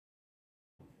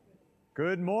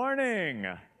Good morning.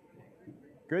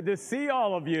 Good to see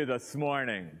all of you this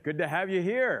morning. Good to have you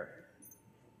here.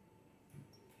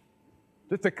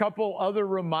 Just a couple other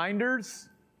reminders.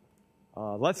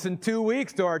 Less than 2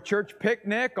 weeks to our church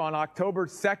picnic on October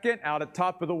 2nd out at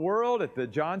Top of the World at the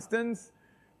Johnstons.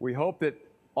 We hope that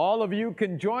all of you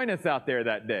can join us out there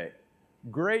that day.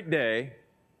 Great day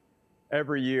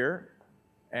every year,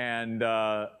 and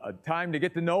a time to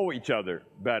get to know each other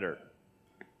better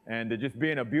and to just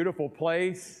be in a beautiful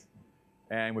place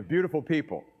and with beautiful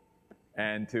people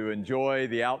and to enjoy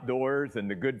the outdoors and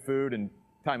the good food and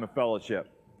time of fellowship.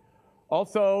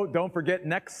 Also, don't forget,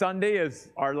 next Sunday is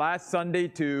our last Sunday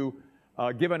to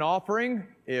give an offering,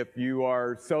 if you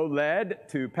are so led,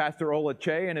 to Pastor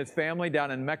Olache and his family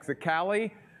down in Mexicali.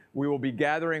 We will be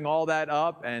gathering all that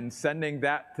up and sending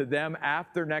that to them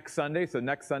after next Sunday. So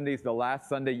next Sunday is the last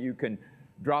Sunday you can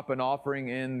drop an offering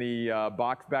in the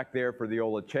box back there for the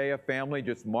Olachea family.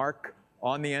 Just mark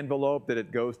on the envelope that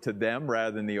it goes to them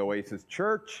rather than the Oasis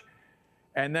Church.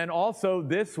 And then also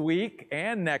this week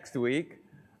and next week,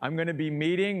 I'm going to be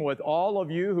meeting with all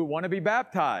of you who want to be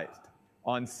baptized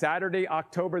on Saturday,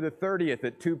 October the 30th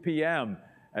at 2 p.m.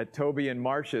 at Toby and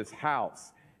Marcia's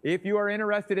house. If you are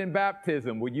interested in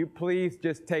baptism, would you please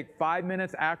just take 5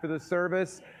 minutes after the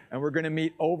service, and we're going to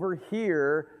meet over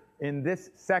here in this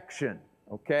section,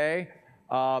 okay?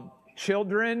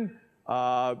 Children,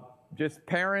 just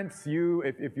parents,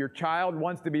 if your child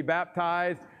wants to be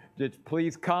baptized, just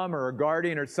please come, or a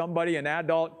guardian or somebody, an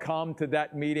adult, come to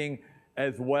that meeting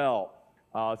as well.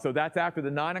 So that's after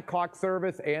the 9 o'clock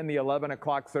service and the 11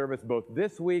 o'clock service, both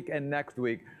this week and next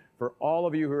week. For all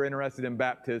of you who are interested in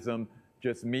baptism,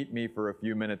 just meet me for a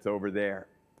few minutes over there.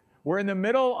 We're in the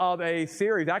middle of a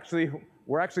series. Actually,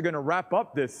 we're going to wrap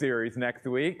up this series next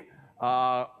week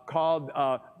called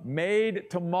Made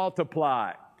to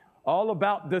Multiply, all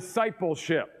about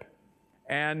discipleship.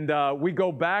 And we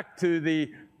go back to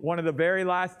one of the very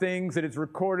last things that is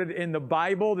recorded in the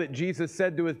Bible that Jesus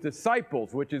said to his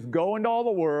disciples, which is go into all the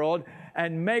world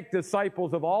and make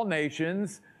disciples of all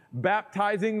nations,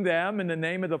 baptizing them in the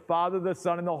name of the Father, the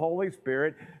Son, and the Holy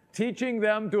Spirit, teaching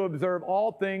them to observe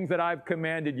all things that I've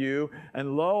commanded you,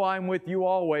 and lo, I'm with you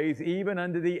always, even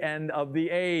unto the end of the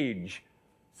age.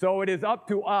 So it is up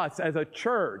to us as a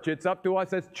church, it's up to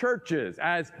us as churches,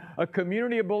 as a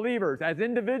community of believers, as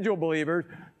individual believers,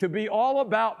 to be all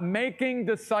about making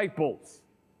disciples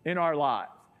in our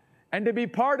lives and to be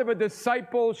part of a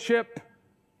discipleship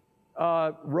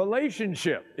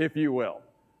relationship, if you will,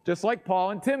 just like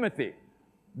Paul and Timothy,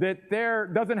 that there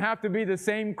doesn't have to be the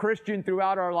same Christian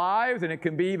throughout our lives, and it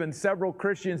can be even several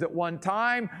Christians at one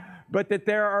time, but that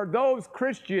there are those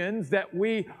Christians that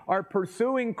we are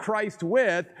pursuing Christ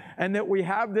with, and that we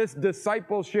have this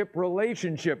discipleship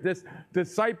relationship, this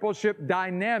discipleship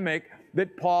dynamic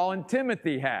that Paul and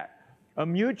Timothy had. A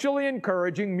mutually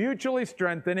encouraging, mutually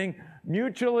strengthening,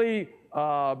 mutually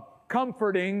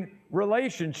comforting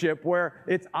relationship where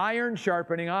it's iron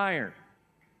sharpening iron.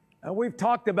 And we've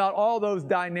talked about all those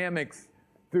dynamics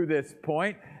through this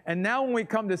point. And now when we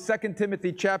come to 2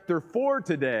 Timothy chapter 4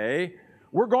 today,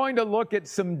 we're going to look at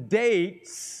some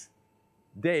dates,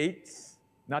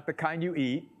 not the kind you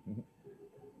eat,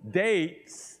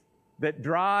 dates that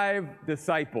drive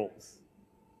disciples.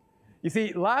 You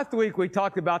see, last week we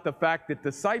talked about the fact that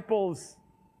disciples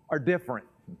are different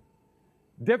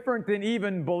than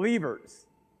even believers.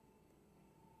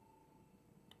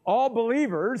 All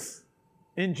believers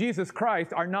in Jesus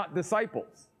Christ are not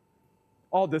disciples.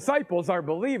 All disciples are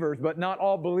believers, but not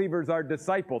all believers are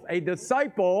disciples. A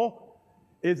disciple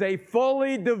is a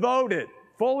fully devoted,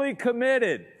 fully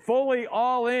committed, fully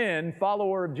all-in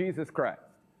follower of Jesus Christ.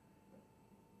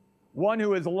 One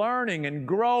who is learning and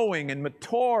growing and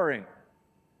maturing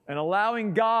and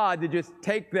allowing God to just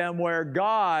take them where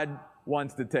God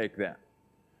wants to take them.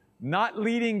 Not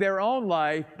leading their own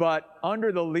life, but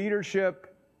under the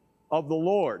leadership of the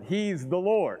Lord. He's the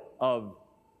Lord of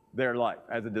their life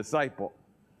as a disciple.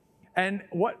 And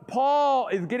what Paul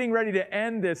is getting ready to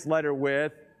end this letter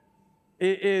with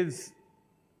is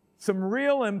some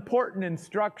real important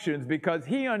instructions, because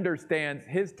he understands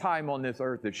his time on this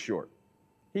earth is short.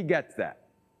 He gets that.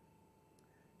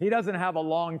 He doesn't have a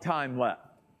long time left.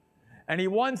 And he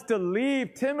wants to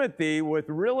leave Timothy with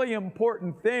really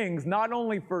important things, not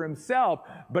only for himself,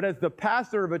 but as the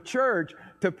pastor of a church,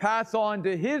 to pass on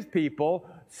to his people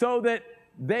so that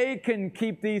they can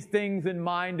keep these things in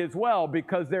mind as well,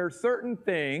 because there are certain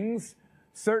things,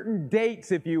 certain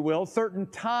dates, if you will, certain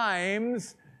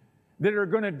times that are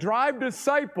going to drive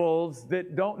disciples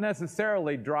that don't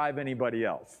necessarily drive anybody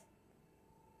else.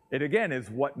 It again is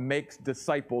what makes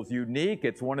disciples unique.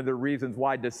 It's one of the reasons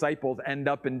why disciples end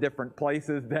up in different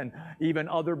places than even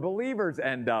other believers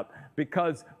end up,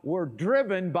 because we're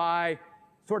driven by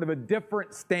sort of a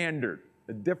different standard,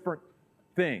 a different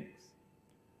things.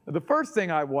 The first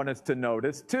thing I want us to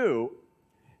notice too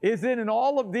is that in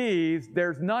all of these,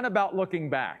 there's none about looking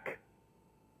back,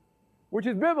 which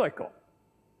is biblical.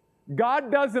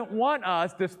 God doesn't want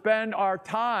us to spend our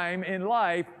time in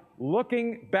life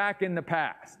looking back in the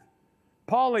past.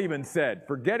 Paul even said,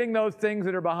 forgetting those things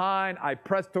that are behind, I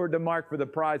press toward the mark for the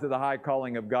prize of the high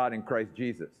calling of God in Christ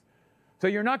Jesus. So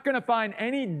you're not going to find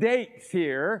any dates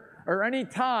here or any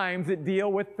times that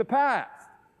deal with the past.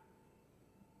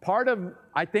 Part of,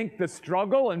 I think, the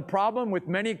struggle and problem with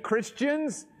many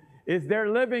Christians is they're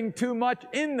living too much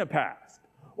in the past,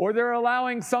 or they're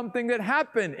allowing something that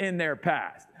happened in their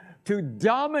past to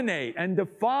dominate and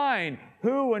define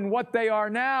who and what they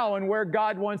are now and where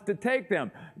God wants to take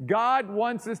them. God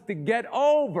wants us to get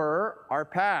over our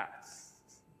past,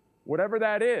 whatever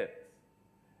that is,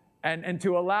 and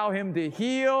to allow Him to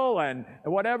heal and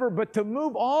whatever, but to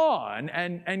move on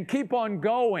and keep on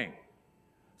going.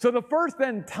 So the first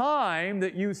then time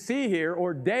that you see here,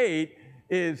 or date,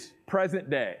 is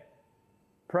present day.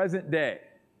 Present day.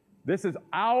 This is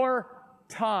our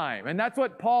time. And that's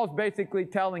what Paul's basically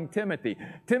telling Timothy.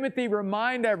 Timothy,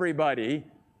 remind everybody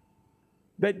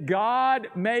that God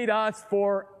made us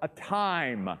for a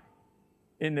time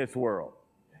in this world.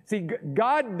 See,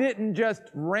 God didn't just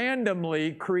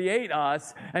randomly create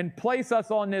us and place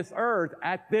us on this earth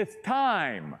at this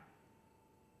time.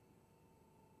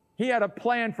 He had a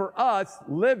plan for us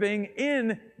living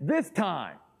in this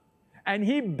time. And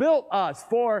He built us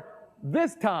for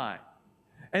this time.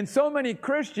 And so many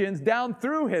Christians down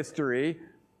through history,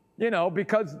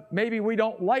 because maybe we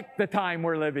don't like the time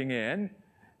we're living in,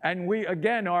 and we,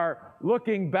 again, are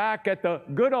looking back at the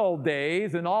good old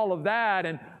days and all of that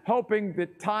and hoping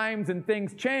that times and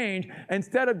things change,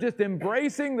 instead of just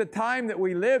embracing the time that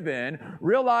we live in,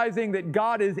 realizing that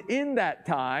God is in that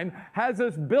time, has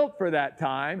us built for that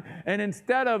time, and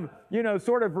instead of,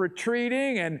 sort of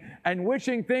retreating and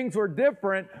wishing things were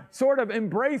different, sort of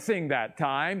embracing that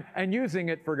time and using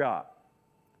it for God.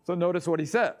 So notice what he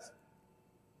says.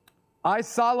 I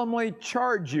solemnly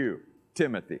charge you,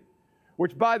 Timothy,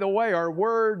 which, by the way, are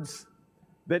words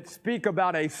that speak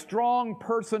about a strong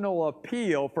personal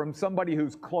appeal from somebody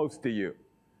who's close to you.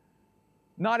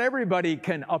 Not everybody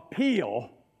can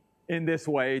appeal in this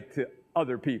way to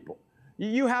other people.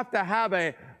 You have to have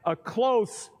a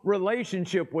close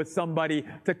relationship with somebody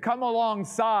to come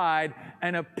alongside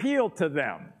and appeal to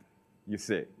them, you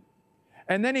see.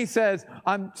 And then he says,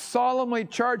 I'm solemnly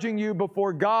charging you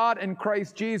before God and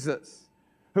Christ Jesus,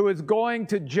 who is going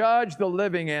to judge the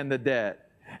living and the dead.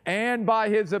 And by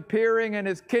His appearing in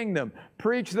His kingdom,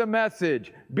 preach the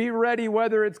message, be ready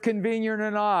whether it's convenient or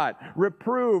not,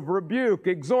 reprove, rebuke,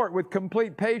 exhort with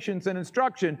complete patience and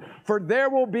instruction, for there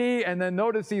will be, and then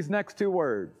notice these next two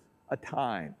words, a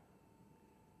time.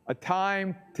 A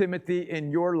time, Timothy,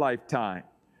 in your lifetime,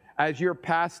 as you're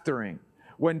pastoring,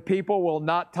 when people will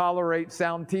not tolerate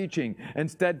sound teaching.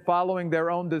 Instead, following their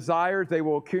own desires, they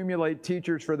will accumulate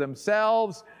teachers for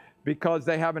themselves, because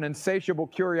they have an insatiable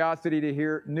curiosity to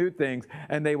hear new things,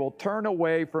 and they will turn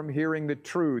away from hearing the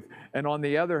truth. And on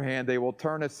the other hand, they will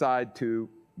turn aside to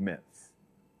myths.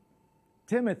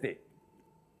 Timothy,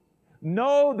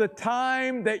 know the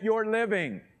time that you're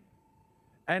living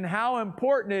and how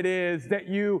important it is that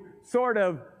you sort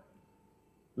of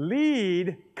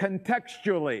lead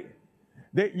contextually,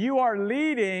 that you are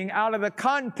leading out of the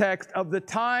context of the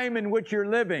time in which you're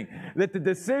living, that the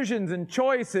decisions and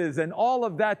choices and all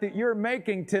of that you're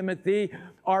making, Timothy,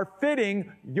 are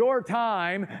fitting your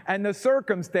time and the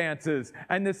circumstances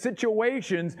and the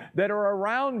situations that are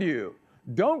around you.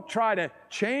 Don't try to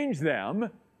change them,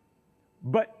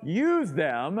 but use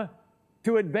them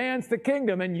to advance the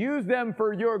kingdom and use them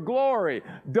for your glory.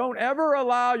 Don't ever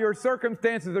allow your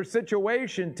circumstances or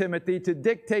situation, Timothy, to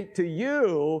dictate to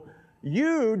you.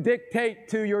 You dictate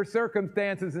to your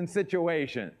circumstances and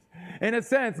situations. In a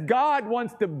sense, God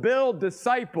wants to build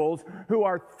disciples who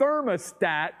are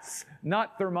thermostats,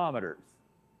 not thermometers.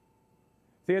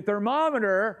 See, a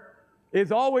thermometer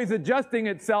is always adjusting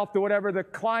itself to whatever the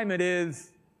climate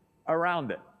is around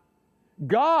it.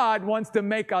 God wants to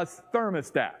make us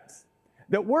thermostats,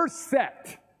 that we're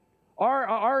set.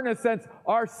 In a sense,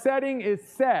 our setting is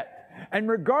set. And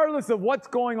regardless of what's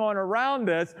going on around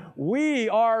us, we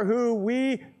are who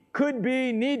we could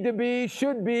be, need to be,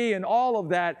 should be, and all of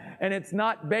that. And it's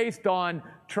not based on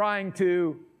trying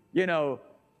to,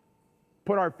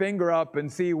 put our finger up and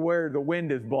see where the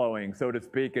wind is blowing, so to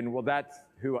speak, and well, that's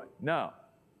who. No.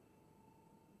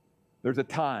 There's a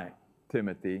time,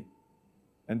 Timothy.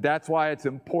 And that's why it's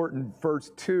important,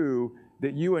 verse 2,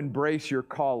 that you embrace your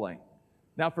calling.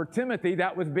 Now, for Timothy,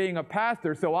 that was being a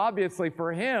pastor. So obviously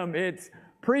for him, it's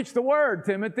preach the word,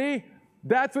 Timothy.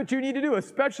 That's what you need to do,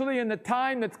 especially in the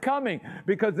time that's coming,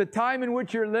 because the time in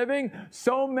which you're living,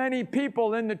 so many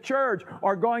people in the church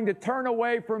are going to turn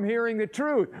away from hearing the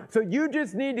truth. So you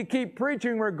just need to keep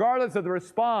preaching regardless of the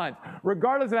response,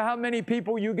 regardless of how many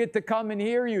people you get to come and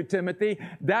hear you, Timothy.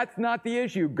 That's not the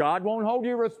issue. God won't hold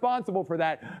you responsible for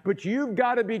that, but you've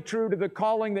got to be true to the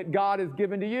calling that God has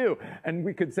given to you. And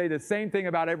we could say the same thing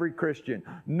about every Christian.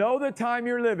 Know the time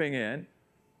you're living in,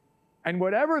 and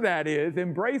whatever that is,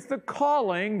 embrace the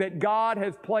calling that God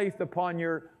has placed upon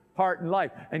your heart and life.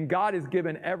 And God has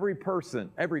given every person,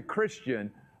 every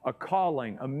Christian, a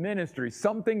calling, a ministry,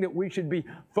 something that we should be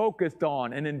focused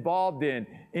on and involved in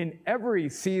every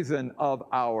season of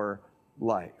our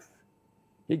life.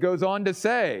 He goes on to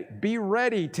say, be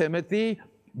ready, Timothy.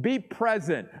 Be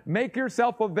present. Make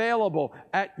yourself available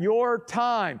at your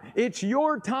time. It's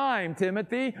your time,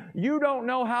 Timothy. You don't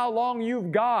know how long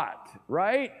you've got,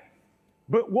 right?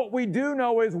 But what we do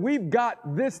know is we've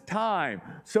got this time.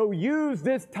 So use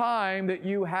this time that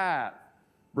you have,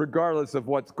 regardless of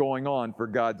what's going on, for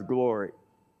God's glory.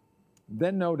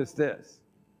 Then notice this.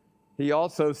 He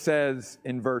also says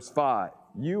in verse 5,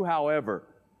 you, however,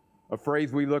 a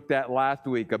phrase we looked at last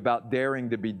week about daring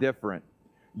to be different.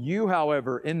 You,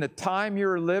 however, in the time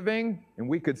you're living, and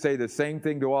we could say the same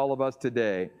thing to all of us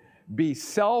today, be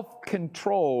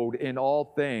self-controlled in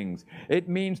all things. It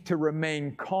means to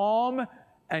remain calm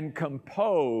and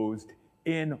composed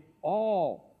in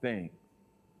all things.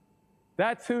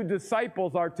 That's who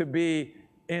disciples are to be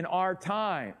in our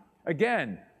time.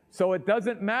 Again, so it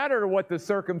doesn't matter what the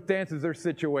circumstances or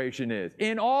situation is.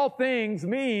 In all things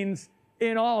means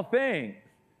in all things.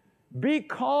 Be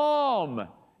calm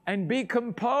and be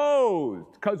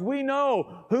composed, because we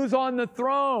know who's on the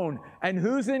throne and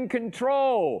who's in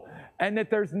control, and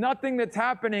that there's nothing that's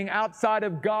happening outside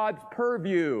of God's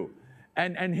purview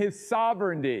and His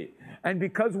sovereignty. And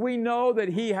because we know that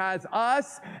He has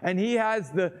us and He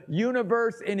has the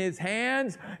universe in His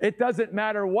hands, it doesn't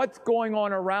matter what's going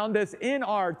on around us in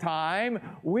our time.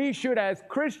 We should, as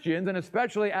Christians, and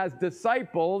especially as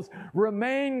disciples,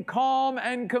 remain calm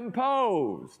and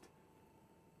composed.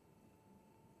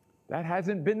 That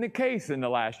hasn't been the case in the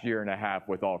last year and a half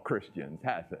with all Christians,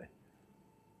 has it?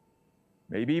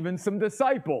 Maybe even some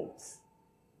disciples.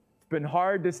 It's been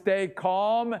hard to stay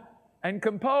calm and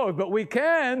composed, but we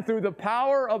can through the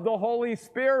power of the Holy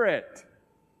Spirit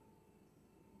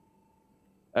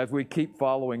as we keep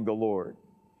following the Lord.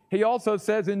 He also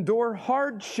says, endure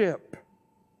hardship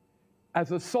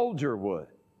as a soldier would.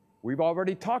 We've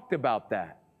already talked about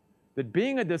that. That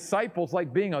being a disciple is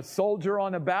like being a soldier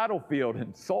on a battlefield,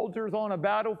 and soldiers on a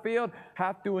battlefield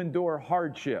have to endure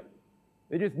hardship.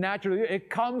 They just naturally,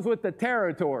 it comes with the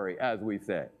territory, as we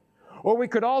say. Or we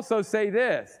could also say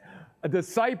this, a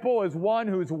disciple is one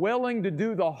who's willing to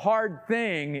do the hard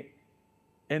thing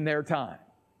in their time.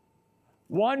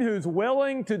 One who's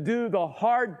willing to do the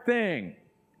hard thing.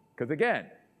 Because again,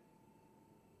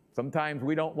 sometimes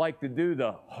we don't like to do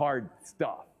the hard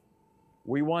stuff.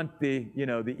 We want the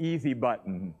easy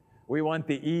button. We want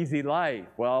the easy life.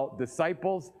 Well,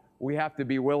 disciples, we have to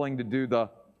be willing to do the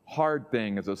hard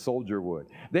thing as a soldier would.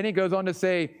 Then he goes on to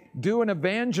say, do an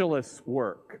evangelist's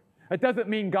work. It doesn't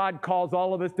mean God calls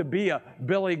all of us to be a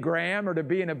Billy Graham or to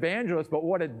be an evangelist, but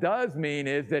what it does mean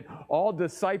is that all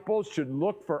disciples should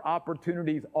look for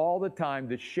opportunities all the time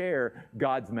to share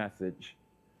God's message.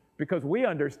 Because we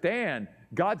understand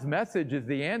God's message is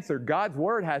the answer. God's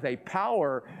word has a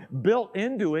power built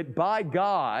into it by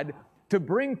God to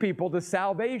bring people to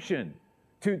salvation,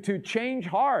 to change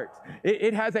hearts.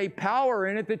 It has a power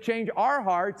in it to change our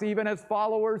hearts even as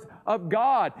followers of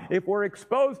God if we're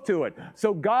exposed to it.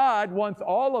 So God wants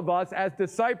all of us as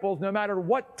disciples, no matter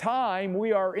what time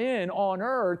we are in on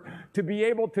earth, to be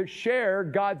able to share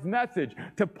God's message,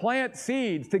 to plant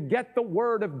seeds, to get the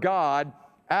word of God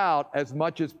out as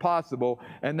much as possible.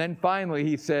 And then finally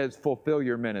he says, fulfill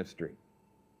your ministry.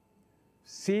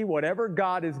 See whatever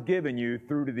God has given you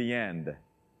through to the end.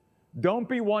 Don't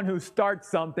be one who starts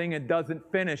something and doesn't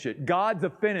finish it. God's a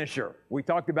finisher. We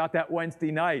talked about that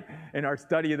Wednesday night in our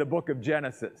study of the book of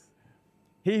Genesis.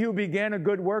 He who began a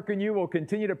good work in you will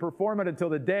continue to perform it until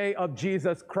the day of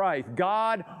Jesus Christ.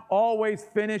 God always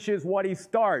finishes what He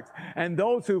starts, and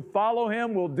those who follow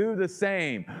Him will do the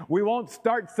same. We won't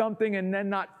start something and then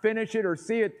not finish it or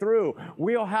see it through.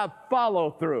 We'll have follow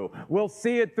through. We'll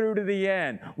see it through to the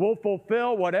end. We'll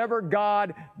fulfill whatever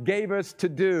God gave us to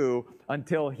do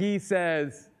until He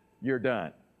says, you're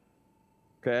done.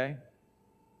 Okay?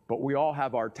 but we all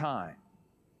have our time.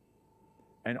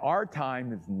 And our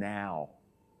time is now.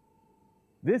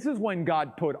 This is when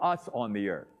God put us on the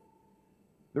earth.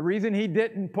 The reason He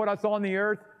didn't put us on the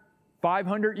earth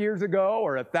 500 years ago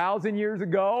or 1,000 years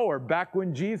ago or back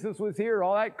when Jesus was here,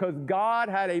 all that, because God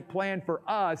had a plan for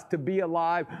us to be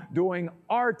alive during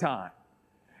our time.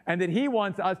 And that He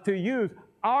wants us to use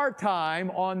our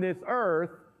time on this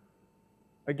earth,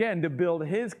 again, to build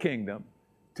His kingdom,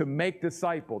 to make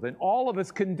disciples. And all of us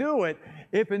can do it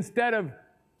if instead of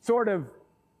sort of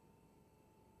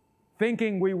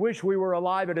thinking we wish we were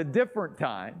alive at a different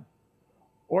time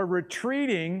or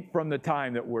retreating from the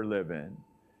time that we're living,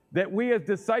 that we as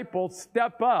disciples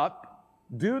step up,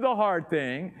 do the hard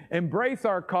thing, embrace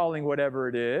our calling, whatever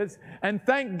it is, and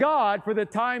thank God for the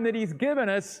time that He's given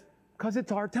us, because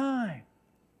it's our time.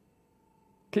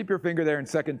 Keep your finger there in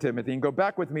 2 Timothy and go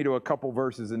back with me to a couple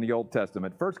verses in the Old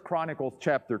Testament. 1 Chronicles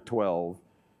chapter 12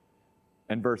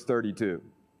 and verse 32.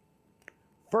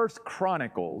 1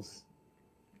 Chronicles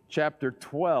chapter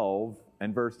 12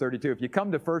 and verse 32. If you come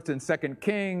to 1 and 2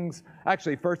 Kings,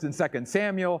 actually 1 and 2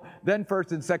 Samuel, then 1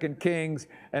 and 2 Kings,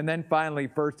 and then finally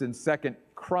 1 and 2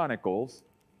 Chronicles,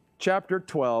 chapter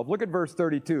 12. Look at verse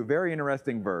 32, very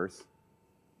interesting verse.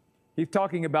 He's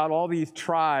talking about all these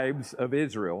tribes of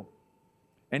Israel,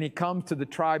 and he comes to the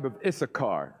tribe of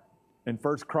Issachar in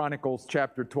 1 Chronicles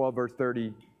chapter 12, verse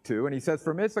 32, and he says,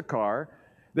 from Issachar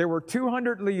there were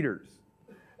 200 leaders,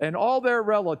 and all their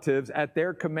relatives at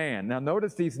their command. Now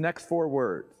notice these next four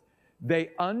words.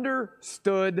 They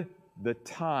understood the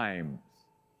times.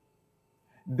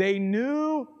 They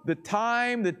knew the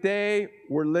time that they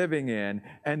were living in,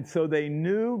 and so they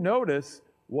knew, notice,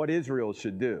 what Israel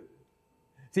should do.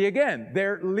 See, again,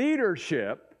 their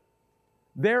leadership,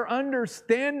 their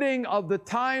understanding of the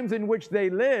times in which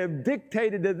they lived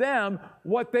dictated to them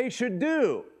what they should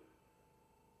do.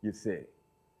 You see,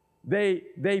 they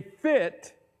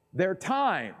fit their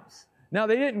times. Now,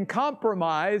 they didn't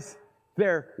compromise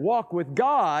their walk with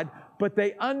God, but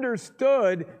they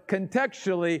understood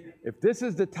contextually, if this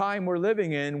is the time we're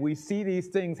living in, we see these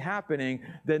things happening,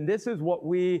 then this is what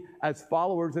we as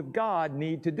followers of God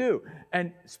need to do.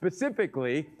 And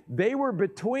specifically, they were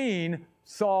between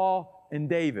Saul and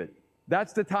David.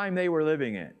 That's the time they were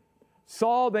living in.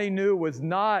 Saul, they knew, was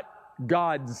not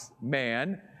God's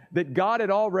man, that God had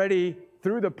already,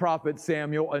 through the prophet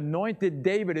Samuel, anointed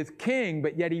David as king,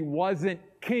 but yet he wasn't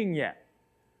king yet.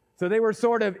 So they were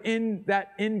sort of in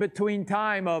that in-between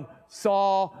time of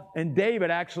Saul and David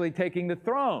actually taking the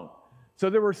throne. So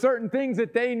there were certain things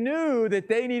that they knew that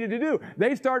they needed to do.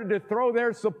 They started to throw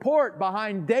their support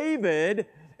behind David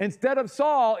instead of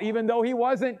Saul, even though he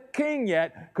wasn't king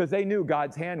yet, because they knew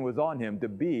God's hand was on him to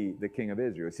be the king of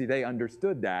Israel. See, they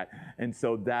understood that, and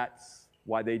so that's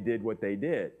why they did what they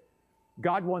did.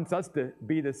 God wants us to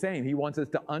be the same. He wants us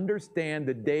to understand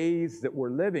the days that we're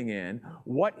living in,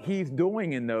 what He's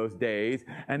doing in those days,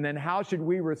 and then how should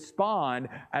we respond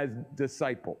as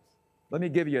disciples. Let me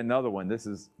give you another one. This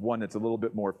is one that's a little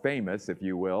bit more famous, if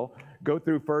you will. Go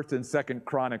through 1 and 2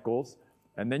 Chronicles,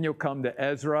 and then you'll come to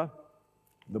Ezra,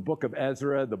 the book of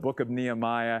Ezra, the book of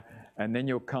Nehemiah, and then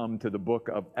you'll come to the book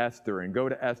of Esther, and go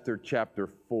to Esther chapter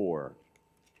 4.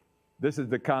 This is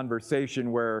the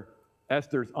conversation where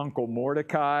Esther's uncle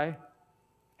Mordecai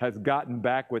has gotten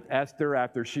back with Esther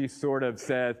after she sort of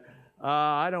says,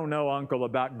 I don't know, uncle,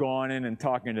 about going in and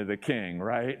talking to the king,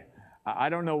 right? I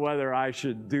don't know whether I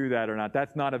should do that or not.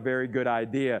 That's not a very good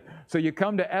idea. So you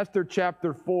come to Esther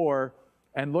chapter 4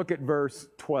 and look at verse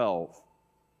 12.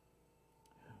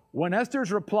 When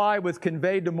Esther's reply was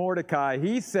conveyed to Mordecai,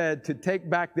 he said to take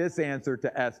back this answer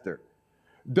to Esther.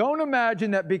 Don't imagine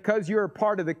that because you're a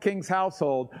part of the king's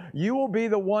household, you will be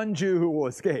the one Jew who will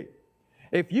escape.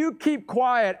 If you keep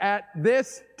quiet at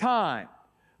this time,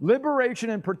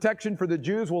 liberation and protection for the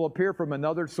Jews will appear from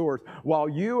another source, while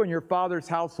you and your father's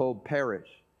household perish.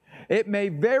 It may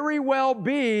very well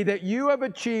be that you have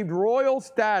achieved royal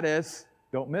status,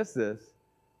 don't miss this,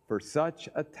 for such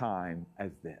a time as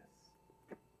this.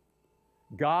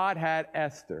 God had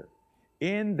Esther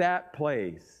in that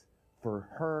place for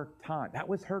her time. That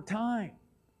was her time.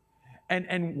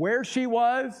 And where she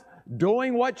was,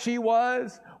 doing what she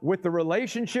was, with the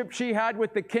relationship she had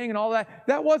with the king and all that,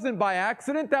 that wasn't by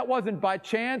accident, that wasn't by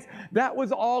chance, that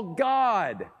was all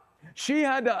God. She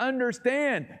had to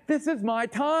understand, this is my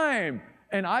time,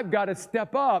 and I've got to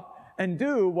step up and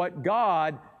do what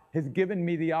God has given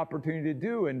me the opportunity to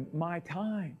do in my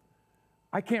time.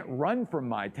 I can't run from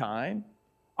my time.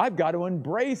 I've got to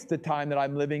embrace the time that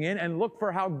I'm living in and look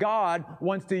for how God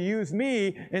wants to use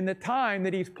me in the time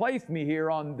that He's placed me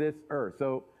here on this earth.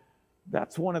 So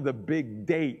that's one of the big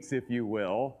dates, if you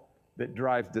will, that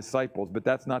drives disciples, but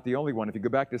that's not the only one. If you go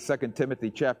back to 2 Timothy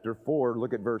chapter 4,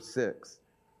 look at verse 6.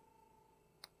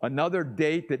 Another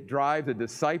date that drives a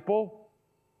disciple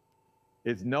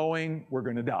is knowing we're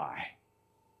going to die.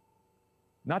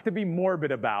 Not to be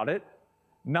morbid about it,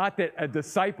 not that a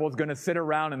disciple is going to sit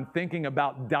around and thinking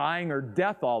about dying or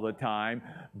death all the time,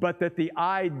 but that the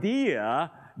idea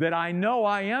that I know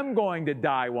I am going to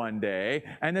die one day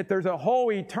and that there's a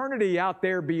whole eternity out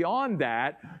there beyond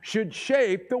that should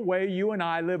shape the way you and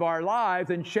I live our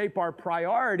lives and shape our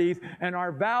priorities and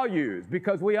our values,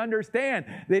 because we understand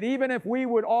that even if we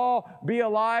would all be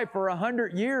alive for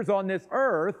 100 years on this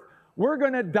earth, we're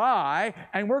going to die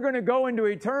and we're going to go into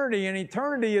eternity, and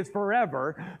eternity is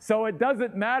forever. So it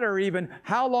doesn't matter even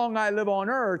how long I live on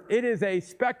earth. It is a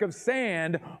speck of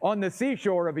sand on the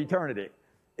seashore of eternity.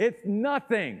 It's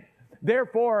nothing.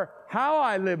 Therefore, how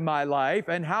I live my life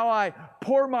and how I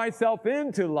pour myself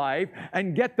into life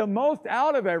and get the most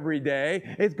out of every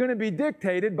day is going to be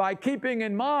dictated by keeping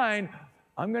in mind,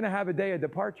 I'm going to have a day of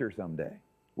departure someday,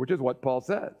 which is what Paul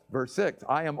says. Verse 6,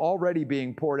 I am already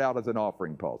being poured out as an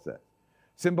offering, Paul says,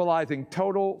 symbolizing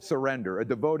total surrender, a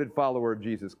devoted follower of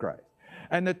Jesus Christ.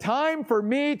 And the time for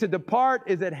me to depart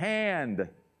is at hand.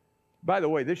 By the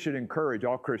way, this should encourage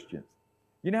all Christians.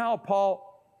 You know how Paul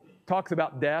talks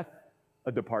about death,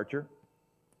 a departure?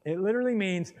 It literally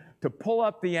means to pull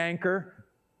up the anchor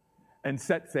and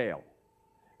set sail.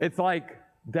 It's like,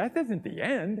 death isn't the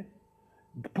end.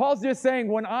 Paul's just saying,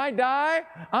 when I die,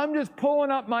 I'm just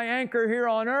pulling up my anchor here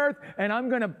on earth, and I'm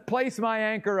going to place my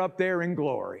anchor up there in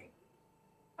glory.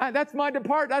 That's my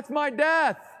that's my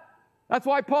death. That's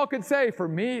why Paul could say, for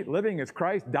me, living is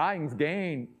Christ, dying is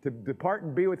gain. To depart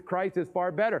and be with Christ is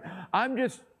far better.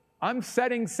 I'm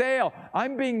setting sail.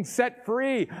 I'm being set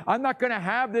free. I'm not going to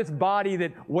have this body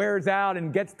that wears out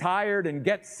and gets tired and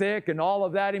gets sick and all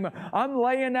of that anymore. I'm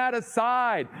laying that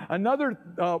aside. Another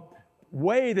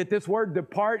way that this word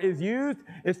depart is used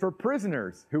is for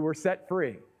prisoners who were set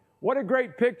free. What a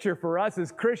great picture for us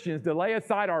as Christians to lay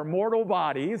aside our mortal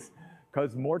bodies,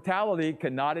 because mortality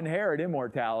cannot inherit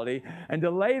immortality, and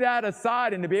to lay that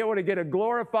aside and to be able to get a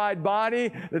glorified body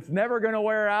that's never going to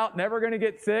wear out, never going to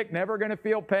get sick, never going to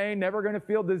feel pain, never going to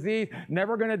feel disease,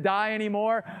 never going to die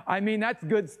anymore. I mean, that's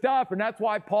good stuff, and that's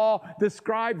why Paul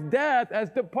describes death as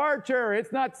departure.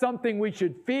 It's not something we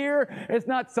should fear. It's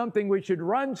not something we should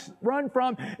run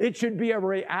from. It should be a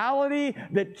reality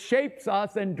that shapes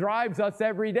us and drives us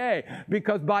every day,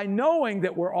 because by knowing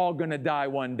that we're all going to die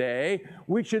one day,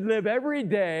 we should live every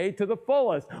day to the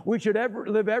fullest. We should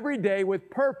live every day with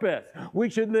purpose. We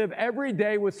should live every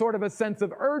day with sort of a sense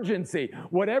of urgency.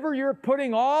 Whatever you're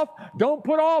putting off, don't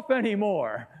put off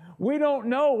anymore. We don't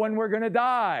know when we're going to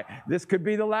die. This could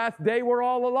be the last day we're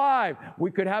all alive. We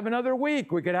could have another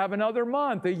week. We could have another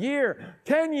month, a year,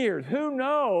 10 years. Who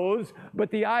knows?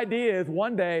 But the idea is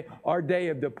one day our day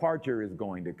of departure is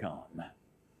going to come.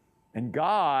 And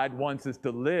God wants us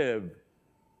to live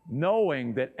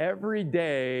knowing that every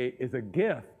day is a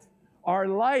gift. Our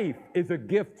life is a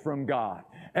gift from God.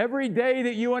 Every day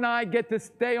that you and I get to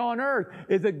stay on earth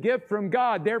is a gift from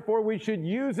God. Therefore, we should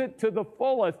use it to the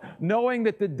fullest, knowing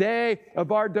that the day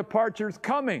of our departure is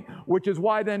coming, which is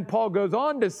why then Paul goes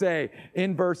on to say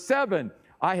in verse 7,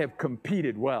 I have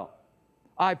competed well.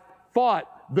 I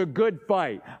fought the good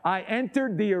fight. I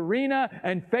entered the arena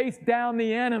and faced down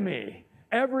the enemy.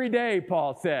 Every day,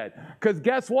 Paul said. Because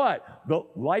guess what? The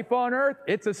life on earth,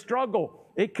 it's a struggle.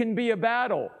 It can be a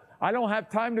battle. I don't have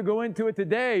time to go into it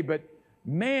today, but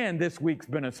man, this week's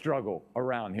been a struggle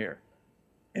around here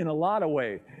in a lot of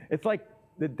ways. It's like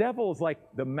the devil is like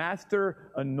the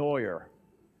master annoyer,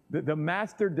 the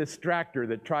master distractor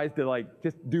that tries to like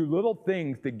just do little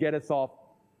things to get us off,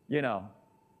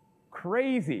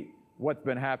 crazy what's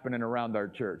been happening around our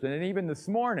church. And then even this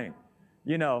morning,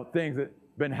 things that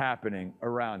been happening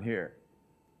around here.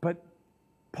 But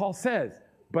Paul says,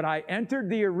 but I entered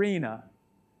the arena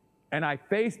and I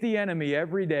faced the enemy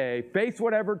every day, faced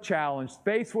whatever challenge,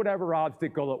 faced whatever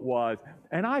obstacle it was,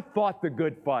 and I fought the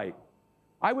good fight.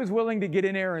 I was willing to get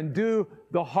in there and do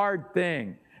the hard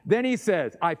thing. Then he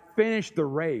says, I finished the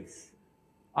race.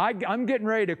 I'm getting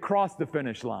ready to cross the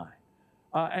finish line.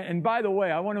 And by the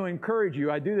way, I want to encourage you.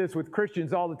 I do this with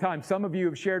Christians all the time. Some of you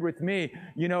have shared with me,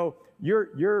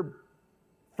 your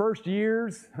first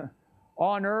years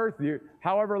on earth,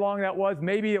 however long that was,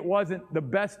 maybe it wasn't the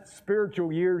best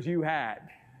spiritual years you had.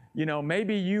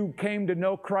 Maybe you came to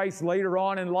know Christ later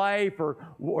on in life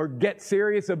or get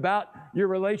serious about your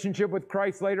relationship with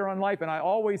Christ later on in life. And I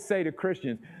always say to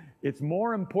Christians, it's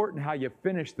more important how you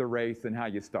finish the race than how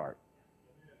you start.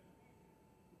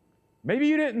 Maybe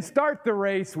you didn't start the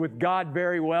race with God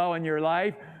very well in your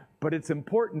life, but it's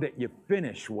important that you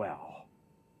finish well.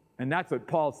 And that's what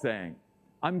Paul's saying.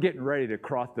 I'm getting ready to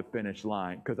cross the finish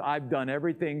line because I've done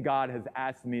everything God has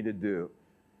asked me to do.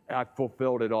 I've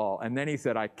fulfilled it all. And then he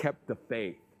said, I kept the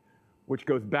faith, which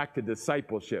goes back to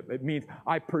discipleship. It means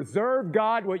I preserved,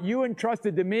 God, what you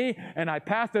entrusted to me, and I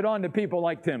passed it on to people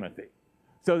like Timothy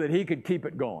so that he could keep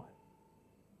it going.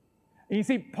 And you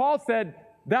see, Paul said,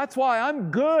 that's why I'm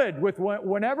good with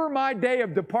whenever my day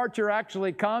of departure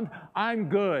actually comes, I'm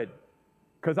good.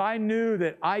 Because I knew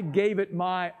that I gave it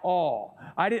my all.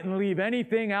 I didn't leave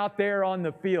anything out there on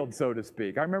the field, so to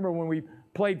speak. I remember when we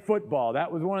played football,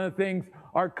 that was one of the things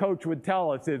our coach would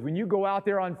tell us is when you go out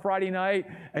there on Friday night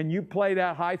and you play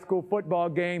that high school football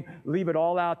game, leave it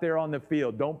all out there on the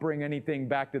field. Don't bring anything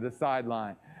back to the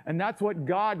sideline. And that's what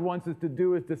God wants us to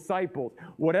do as disciples.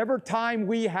 Whatever time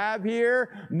we have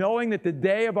here, knowing that the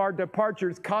day of our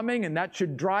departure is coming, and that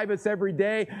should drive us every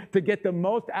day to get the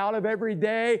most out of every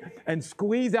day and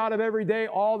squeeze out of every day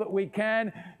all that we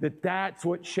can, that's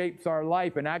what shapes our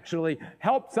life and actually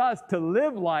helps us to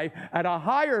live life at a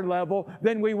higher level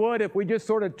than we would if we just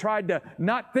sort of tried to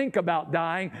not think about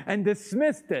dying and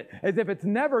dismissed it as if it's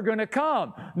never going to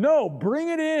come. No, bring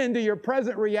it into your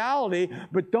present reality,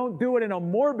 but don't do it in a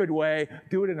morbid way,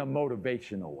 do it in a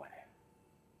motivational way.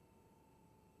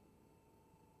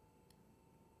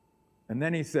 And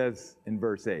then he says in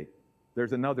verse 8,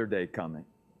 there's another day coming.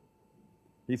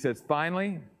 He says,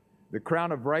 finally, the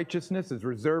crown of righteousness is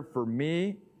reserved for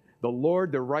me. The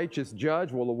Lord, the righteous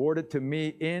judge, will award it to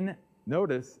me in,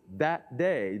 notice, that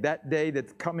day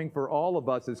that's coming for all of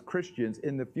us as Christians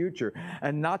in the future.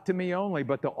 And not to me only,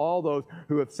 but to all those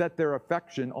who have set their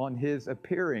affection on his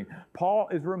appearing. Paul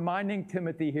is reminding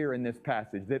Timothy here in this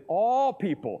passage that all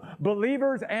people,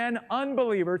 believers and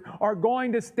unbelievers, are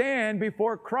going to stand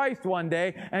before Christ one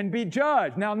day and be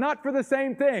judged. Now, not for the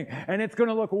same thing, and it's going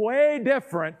to look way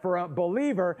different for a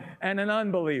believer and an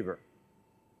unbeliever.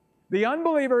 The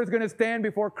unbeliever is going to stand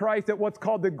before Christ at what's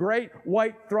called the Great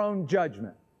White Throne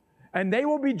Judgment. And they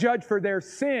will be judged for their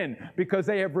sin because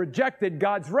they have rejected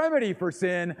God's remedy for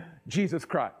sin, Jesus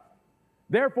Christ.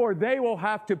 Therefore, they will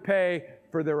have to pay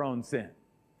for their own sin.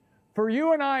 For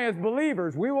you and I as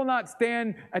believers, we will not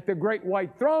stand at the Great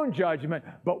White Throne Judgment,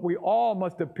 but we all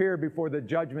must appear before the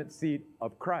judgment seat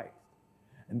of Christ.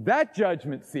 And that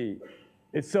judgment seat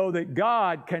is so that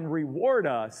God can reward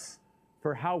us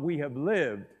for how we have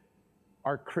lived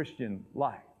our Christian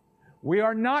life. We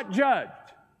are not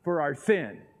judged for our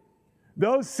sin.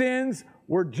 Those sins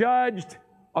were judged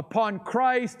upon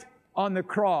Christ on the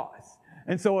cross.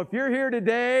 And so if you're here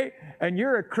today and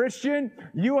you're a Christian,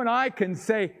 you and I can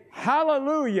say,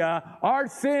 hallelujah, our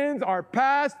sins are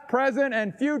past, present,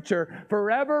 and future,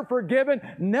 forever forgiven,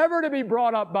 never to be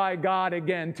brought up by God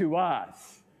again to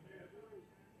us.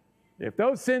 If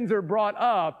those sins are brought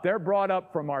up, they're brought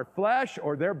up from our flesh,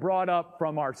 or they're brought up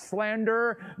from our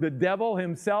slanderer, the devil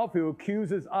himself who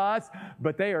accuses us,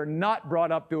 but they are not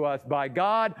brought up to us by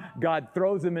God. God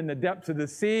throws them in the depths of the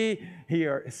sea. He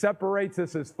separates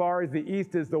us as far as the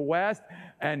east is the west,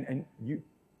 and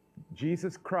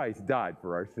Jesus Christ died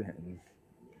for our sins.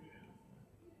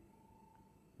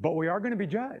 But we are going to be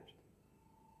judged.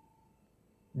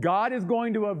 God is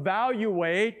going to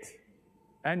evaluate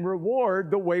and reward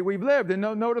the way we've lived. And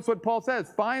notice what Paul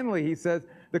says. Finally, he says,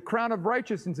 the crown of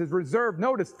righteousness is reserved,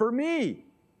 notice, for me.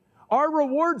 Our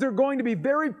rewards are going to be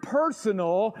very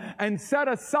personal and set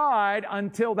aside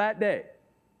until that day,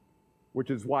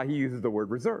 which is why he uses the word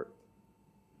reserved.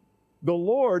 The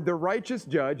Lord, the righteous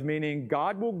judge, meaning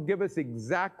God will give us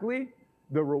exactly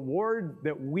the reward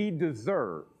that we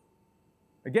deserve.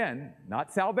 Again,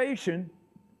 not salvation.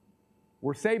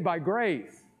 We're saved by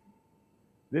grace.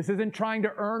 This isn't trying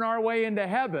to earn our way into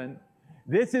heaven.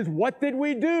 This is what did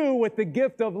we do with the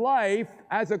gift of life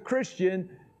as a Christian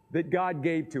that God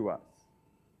gave to us?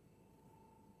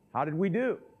 How did we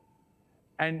do?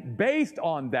 And based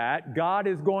on that, God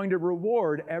is going to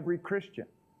reward every Christian.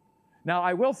 Now,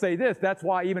 I will say this, that's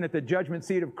why even at the judgment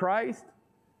seat of Christ,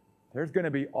 there's going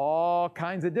to be all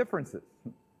kinds of differences.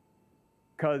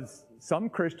 Because some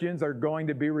Christians are going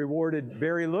to be rewarded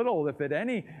very little, if at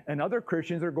any, and other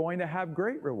Christians are going to have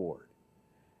great reward.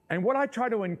 And what I try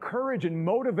to encourage and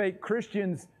motivate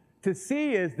Christians to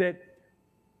see is that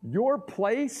your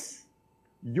place,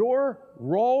 your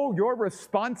role, your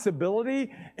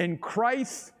responsibility in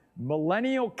Christ's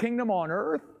millennial kingdom on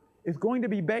earth is going to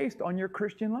be based on your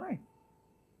Christian life.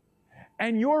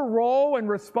 And your role and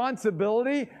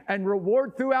responsibility and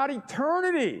reward throughout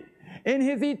eternity in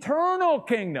His eternal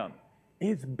kingdom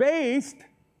is based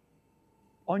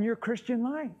on your Christian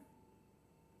life.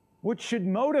 which should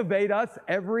motivate us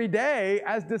every day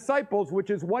as disciples, which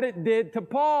is what it did to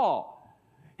Paul.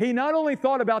 He not only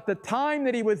thought about the time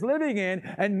that he was living in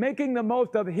and making the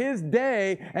most of his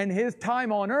day and his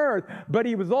time on earth, but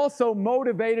he was also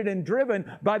motivated and driven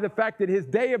by the fact that his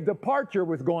day of departure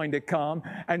was going to come,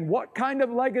 and what kind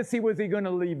of legacy was he going to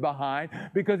leave behind,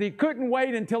 because he couldn't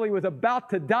wait until he was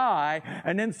about to die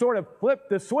and then sort of flip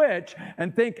the switch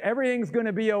and think everything's going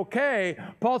to be okay.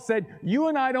 Paul said, you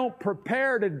and I don't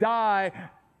prepare to die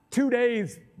 2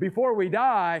 days before we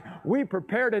die. We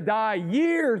prepare to die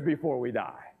years before we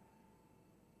die.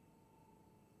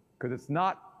 Because it's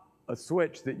not a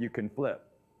switch that you can flip.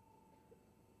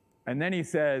 And then he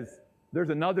says,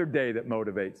 there's another day that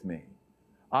motivates me.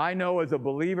 I know as a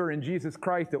believer in Jesus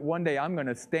Christ that one day I'm going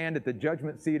to stand at the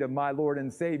judgment seat of my Lord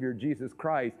and Savior, Jesus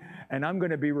Christ, and I'm going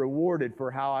to be rewarded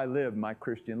for how I live my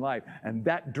Christian life. And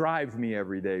that drives me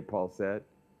every day, Paul said.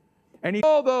 And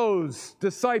all those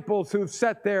disciples who've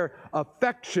set their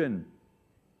affection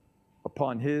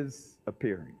upon his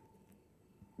appearing.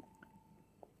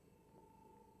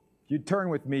 You turn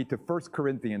with me to 1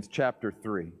 Corinthians chapter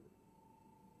 3.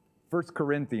 1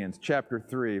 Corinthians chapter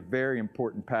 3, a very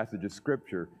important passage of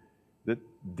Scripture that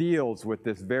deals with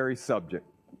this very subject.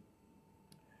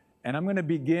 And I'm going to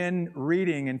begin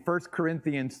reading in 1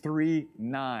 Corinthians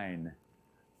 3:9.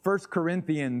 1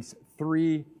 Corinthians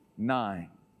 3:9.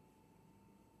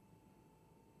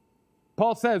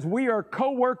 Paul says, we are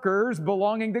co-workers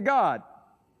belonging to God.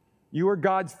 You are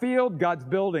God's field, God's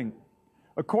building.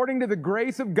 According to the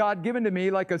grace of God given to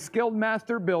me, like a skilled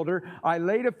master builder, I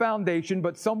laid a foundation,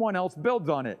 but someone else builds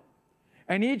on it.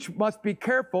 And each must be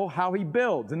careful how he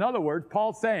builds. In other words,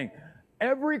 Paul's saying,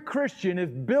 every Christian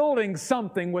is building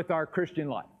something with our Christian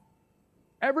life.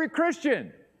 Every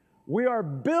Christian, we are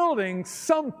building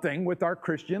something with our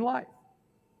Christian life.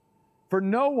 For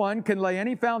no one can lay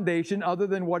any foundation other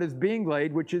than what is being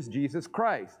laid, which is Jesus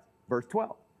Christ. Verse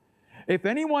 12. If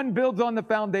anyone builds on the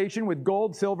foundation with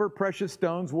gold, silver, precious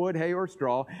stones, wood, hay, or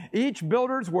straw, each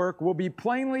builder's work will be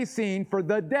plainly seen, for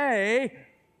the day,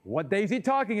 what day is he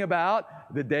talking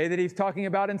about? The day that he's talking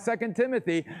about in 2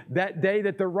 Timothy, that day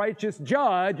that the righteous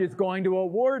judge is going to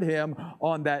award him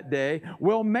on that day,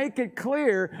 will make it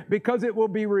clear because it will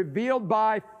be revealed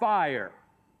by fire.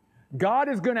 God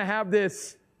is going to have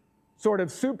this sort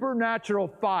of supernatural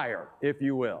fire, if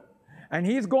you will. And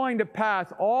he's going to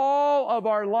pass all of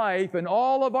our life and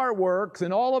all of our works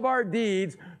and all of our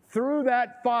deeds through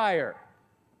that fire.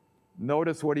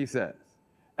 Notice what he says.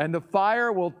 And the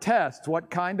fire will test what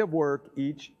kind of work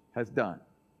each has done.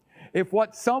 If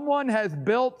what someone has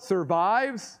built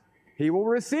survives, he will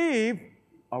receive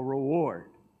a reward.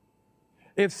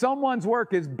 If someone's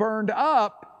work is burned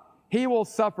up, he will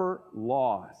suffer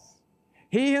loss.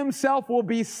 He himself will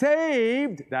be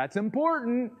saved, that's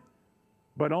important,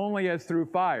 but only as through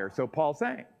fire. So Paul's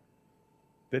saying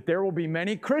that there will be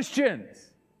many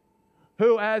Christians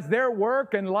who, as their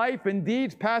work and life and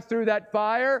deeds pass through that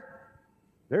fire,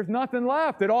 there's nothing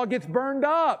left. It all gets burned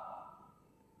up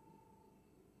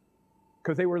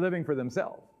because they were living for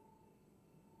themselves.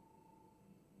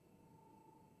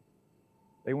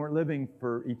 They weren't living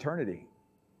for eternity.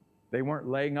 They weren't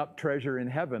laying up treasure in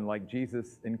heaven like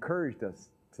Jesus encouraged us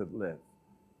to live.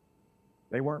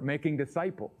 They weren't making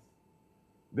disciples.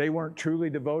 They weren't truly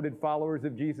devoted followers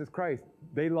of Jesus Christ.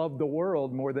 They loved the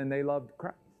world more than they loved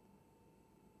Christ.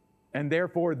 And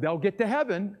therefore, they'll get to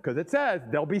heaven, because it says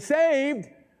they'll be saved.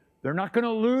 They're not going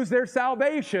to lose their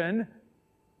salvation,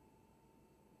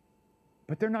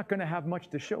 but they're not going to have much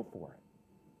to show for it.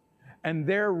 And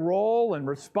their role and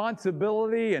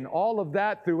responsibility and all of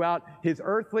that throughout his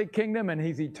earthly kingdom and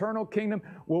his eternal kingdom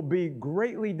will be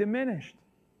greatly diminished.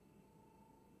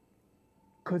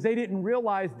 Because they didn't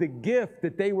realize the gift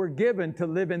that they were given to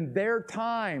live in their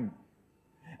time.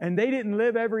 And they didn't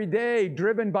live every day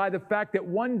driven by the fact that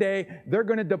one day they're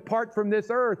going to depart from this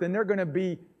earth and they're going to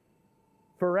be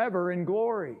forever in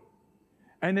glory.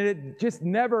 And that it just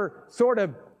never sort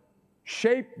of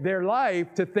shaped their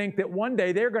life to think that one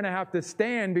day they're going to have to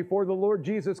stand before the Lord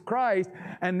Jesus Christ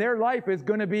and their life is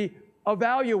going to be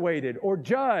evaluated or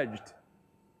judged.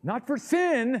 Not for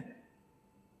sin,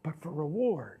 but for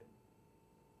reward.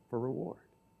 For reward.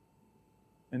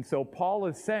 And so Paul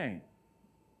is saying,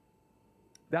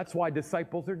 that's why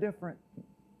disciples are different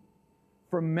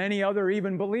from many other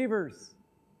even believers.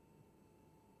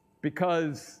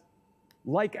 Because,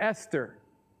 like Esther,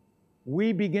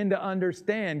 we begin to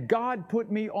understand God put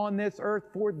me on this earth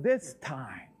for this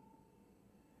time.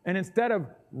 And instead of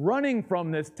running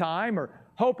from this time or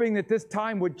hoping that this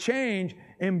time would change,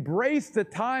 embrace the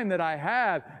time that I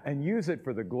have and use it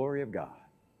for the glory of God.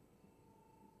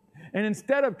 And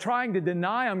instead of trying to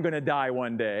deny I'm going to die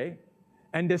one day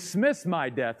and dismiss my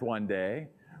death one day,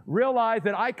 realize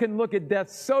that I can look at death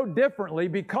so differently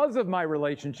because of my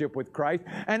relationship with Christ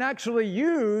and actually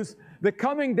use the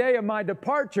coming day of my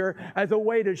departure as a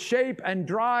way to shape and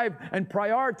drive and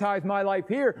prioritize my life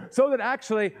here so that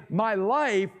actually my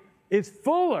life is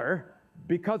fuller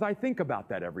because I think about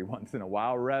that every once in a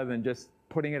while rather than just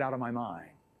putting it out of my mind.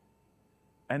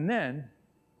 And then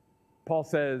Paul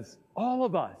says, all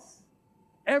of us,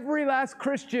 every last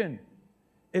Christian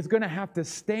is going to have to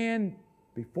stand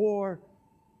before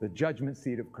the judgment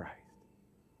seat of Christ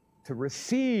to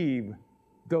receive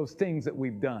those things that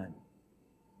we've done,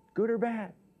 good or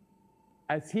bad,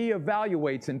 as he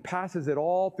evaluates and passes it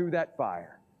all through that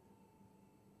fire.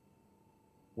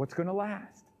 What's going to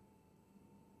last?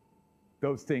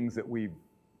 Those things that we've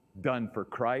done for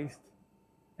Christ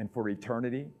and for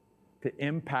eternity to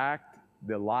impact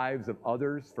the lives of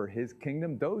others for his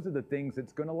kingdom, those are the things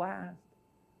that's going to last.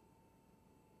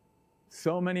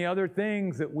 So many other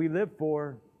things that we live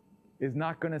for is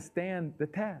not going to stand the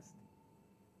test.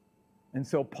 And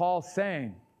so Paul's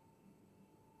saying,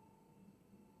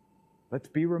 let's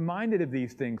be reminded of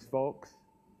these things, folks,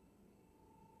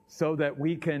 so that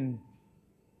we can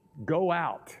go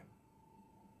out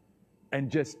and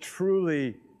just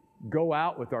truly go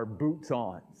out with our boots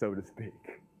on, so to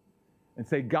speak. And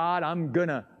say, God, I'm going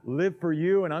to live for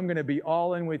you and I'm going to be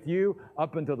all in with you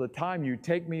up until the time you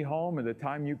take me home and the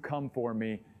time you come for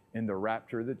me in the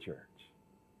rapture of the church.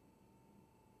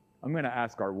 I'm going to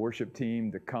ask our worship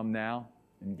team to come now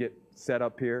and get set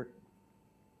up here.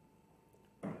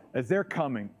 As they're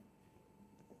coming,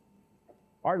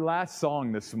 our last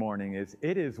song this morning is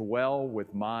It Is Well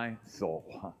With My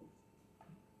Soul.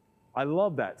 I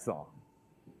love that song.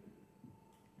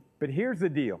 But here's the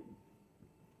deal.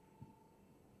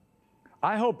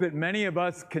 I hope that many of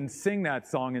us can sing that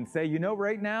song and say, you know,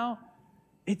 right now,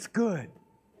 it's good.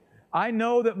 I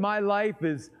know that my life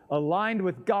is aligned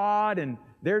with God and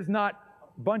there's not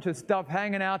a bunch of stuff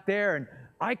hanging out there. And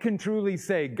I can truly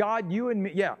say, God, you and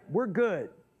me, yeah, we're good.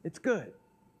 It's good.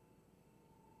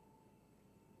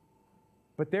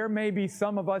 But there may be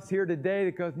some of us here today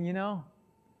that goes, you know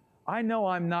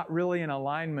I'm not really in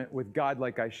alignment with God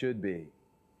like I should be.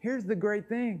 Here's the great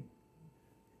thing.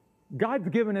 God's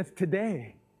given us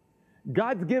today.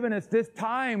 God's given us this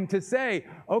time to say,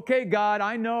 okay, God,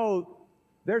 I know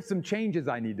there's some changes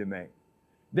I need to make.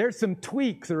 There's some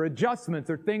tweaks or adjustments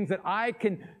or things that I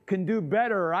can do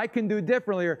better or I can do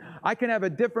differently or I can have a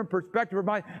different perspective of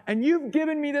mine. And you've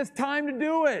given me this time to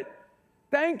do it.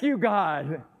 Thank you,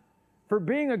 God, for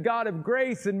being a God of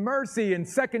grace and mercy and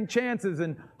second chances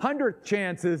and 100th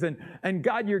chances. And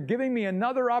God, you're giving me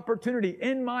another opportunity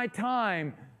in my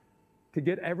time to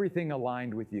get everything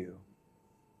aligned with you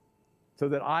so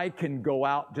that I can go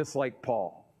out just like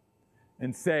Paul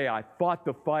and say, I fought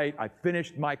the fight, I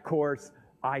finished my course,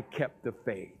 I kept the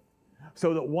faith.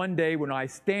 So that one day when I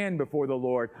stand before the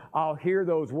Lord, I'll hear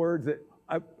those words that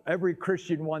every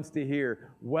Christian wants to hear,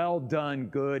 well done,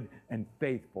 good and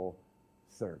faithful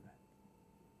servant.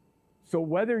 So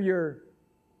whether you're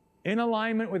in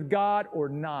alignment with God or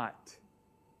not,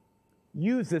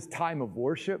 use this time of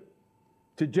worship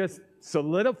to just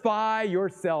solidify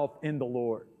yourself in the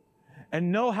Lord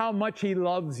and know how much He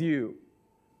loves you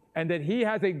and that He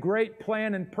has a great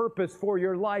plan and purpose for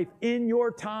your life in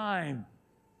your time.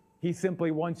 He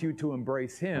simply wants you to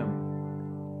embrace Him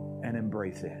and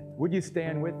embrace it. Would you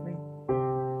stand with me?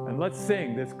 And let's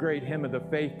sing this great hymn of the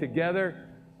faith together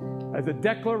as a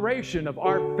declaration of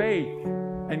our faith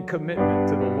and commitment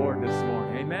to the Lord this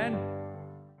morning. Amen.